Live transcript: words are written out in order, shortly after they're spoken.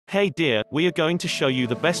Hey dear, we are going to show you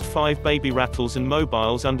the best 5 baby rattles and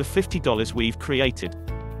mobiles under $50 we've created.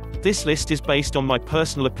 This list is based on my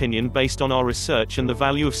personal opinion based on our research and the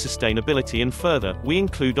value of sustainability, and further, we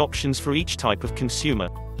include options for each type of consumer.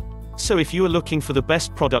 So if you are looking for the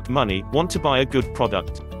best product money, want to buy a good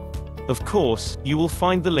product. Of course, you will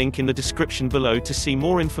find the link in the description below to see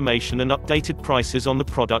more information and updated prices on the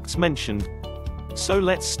products mentioned. So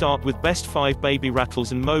let's start with best 5 baby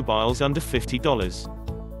rattles and mobiles under $50.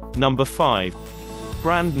 Number 5.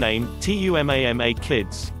 Brand name, TUMAMA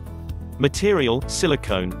Kids. Material,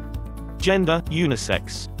 silicone. Gender,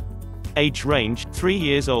 unisex. Age range, 3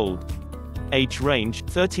 years old. Age range,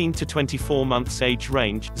 13 to 24 months. Age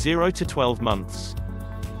range, 0 to 12 months.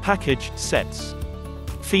 Package, sets.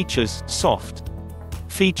 Features, soft.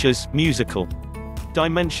 Features, musical.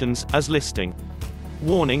 Dimensions, as listing.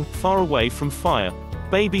 Warning, far away from fire.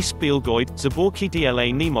 Baby Spielgoid, Zaborki dla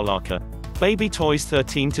Niemolaka. Baby toys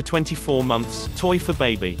 13 to 24 months, toy for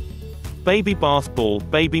baby. Baby bath ball,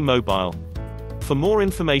 baby mobile. For more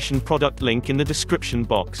information, product link in the description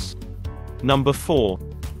box. Number 4.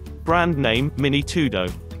 Brand name, Mini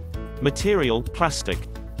Tudou. Material, plastic.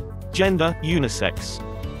 Gender, unisex.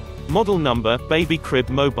 Model number, baby crib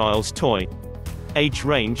mobiles toy. Age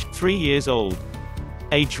range, 3 years old.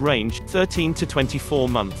 Age range, 13 to 24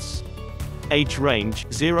 months. Age range,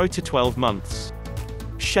 0 to 12 months.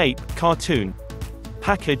 Shape, cartoon.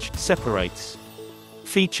 Package, separates.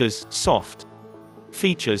 Features, soft.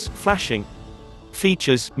 Features, flashing.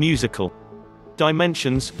 Features, musical.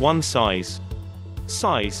 Dimensions, 1 size.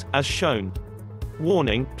 Size, as shown.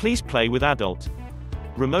 Warning, please play with adult.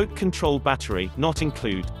 Remote control battery, not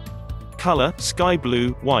include. Color, sky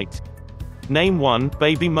blue, white. Name 1,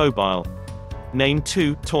 baby mobile. Name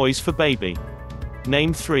 2, toys for baby.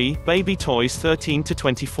 Name 3, baby toys 13 to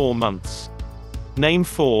 24 months. Name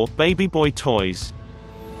 4, baby boy toys.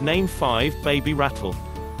 Name 5, baby rattle.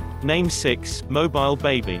 Name 6, mobile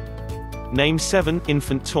baby. Name 7,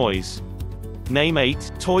 infant toys. Name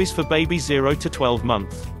 8, toys for baby 0 to 12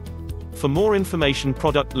 month. For more information,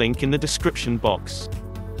 product link in the description box.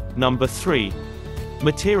 Number 3.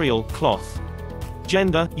 Material, cloth.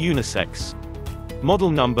 Gender, unisex. Model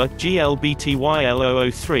number,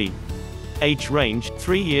 GLBTYL003. Age range,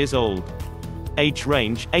 3 years old. Age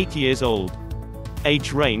range, 8 years old.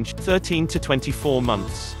 Age range, 13 to 24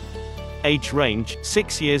 months. Age range,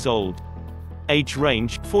 6 years old. Age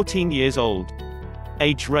range, 14 years old.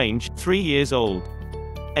 Age range, 3 years old.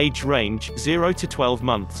 Age range, 0 to 12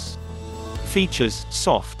 months. Features,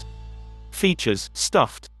 soft. Features,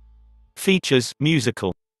 stuffed. Features,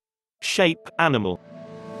 musical. Shape, animal.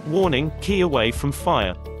 Warning, key away from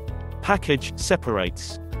fire. Package,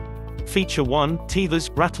 separates. Feature 1,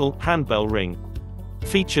 teethers, rattle, handbell ring.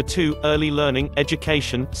 Feature 2, early learning,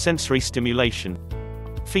 education, sensory stimulation.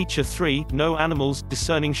 Feature 3, no animals,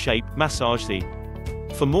 discerning shape, massage the.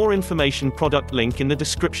 For more information, product link in the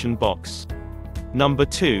description box. Number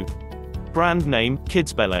 2. Brand name,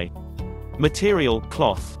 Kidsbele. Material,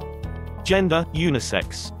 cloth. Gender,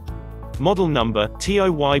 unisex. Model number,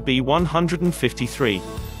 TOYB153.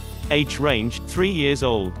 Age range, 3 years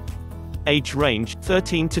old. Age range,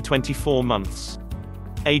 13 to 24 months.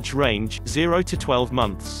 Age range, 0 to 12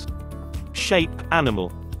 months. Shape,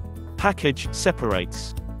 animal. Package,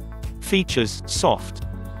 separates. Features, soft.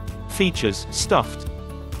 Features, stuffed.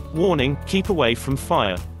 Warning, keep away from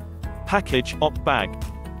fire. Package, op bag.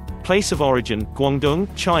 Place of origin, Guangdong,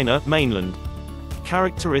 China, mainland.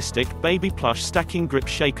 Characteristic, baby plush stacking grip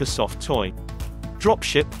shaker soft toy.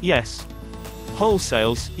 Dropship, yes.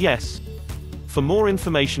 Wholesales, yes. For more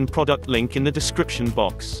information, product link in the description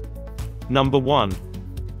box. Number 1.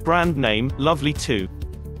 Brand name, Lovely 2.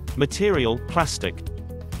 Material, plastic.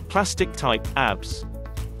 Plastic type, ABS.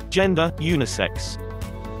 Gender, unisex.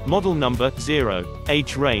 Model number, 0.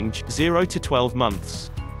 Age range, 0 to 12 months.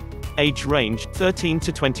 Age range, 13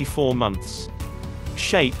 to 24 months.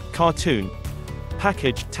 Shape, cartoon.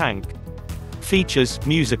 Package, tank. Features,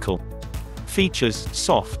 musical. Features,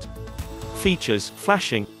 soft. Features,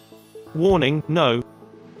 flashing. Warning, no.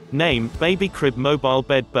 Name, baby crib mobile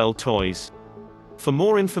bed bell toys. For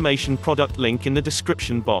more information, product link in the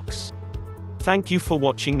description box. Thank you for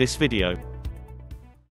watching this video.